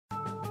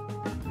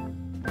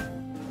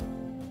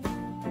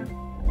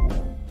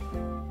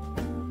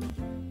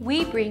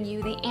we bring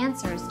you the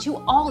answers to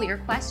all your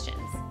questions.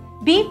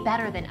 Be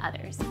better than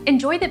others.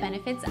 Enjoy the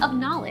benefits of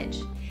knowledge.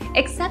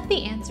 Accept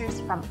the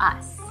answers from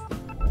us.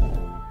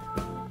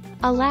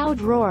 A loud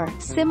roar,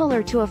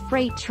 similar to a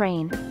freight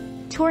train.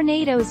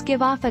 Tornadoes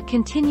give off a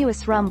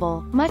continuous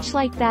rumble, much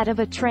like that of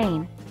a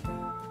train.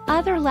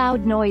 Other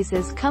loud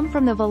noises come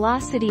from the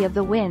velocity of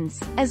the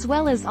winds, as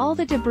well as all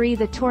the debris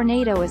the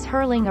tornado is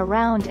hurling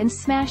around and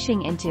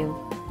smashing into.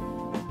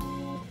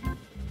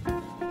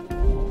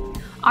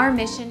 Our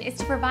mission is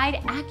to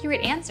provide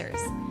accurate answers.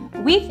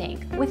 We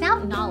think,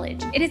 without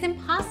knowledge, it is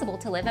impossible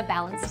to live a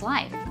balanced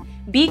life.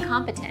 Be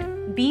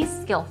competent. Be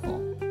skillful.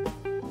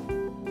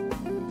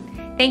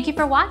 Thank you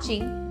for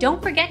watching.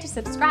 Don't forget to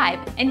subscribe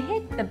and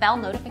hit the bell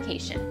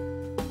notification.